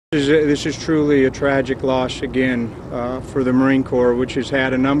This is truly a tragic loss again for the Marine Corps, which has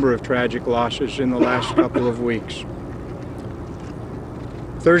had a number of tragic losses in the last couple of weeks.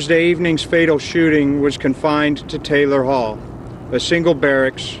 Thursday evening's fatal shooting was confined to Taylor Hall, a single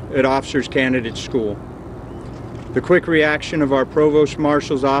barracks at Officers Candidate School. The quick reaction of our Provost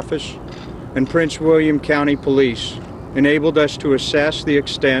Marshal's office and Prince William County Police enabled us to assess the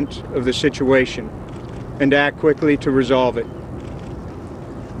extent of the situation and act quickly to resolve it.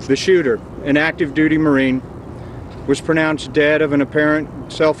 The shooter, an active duty Marine, was pronounced dead of an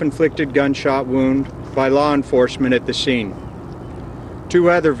apparent self-inflicted gunshot wound by law enforcement at the scene. Two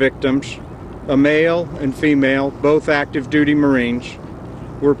other victims, a male and female, both active duty Marines,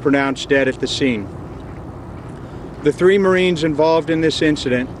 were pronounced dead at the scene. The three Marines involved in this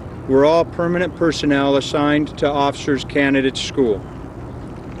incident were all permanent personnel assigned to Officers Candidate School.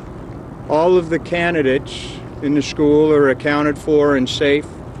 All of the candidates in the school are accounted for and safe,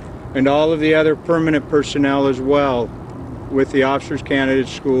 and all of the other permanent personnel as well with the Officers Candidate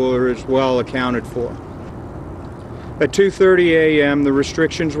School are as well accounted for. At 2:30 a.m. the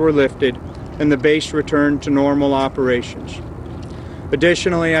restrictions were lifted and the base returned to normal operations.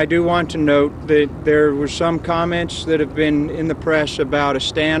 Additionally, I do want to note that there were some comments that have been in the press about a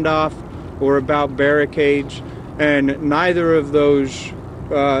standoff or about barricades, and neither of those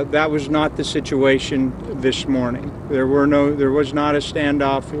that was not the situation this morning. There was not a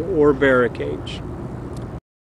standoff or barricades.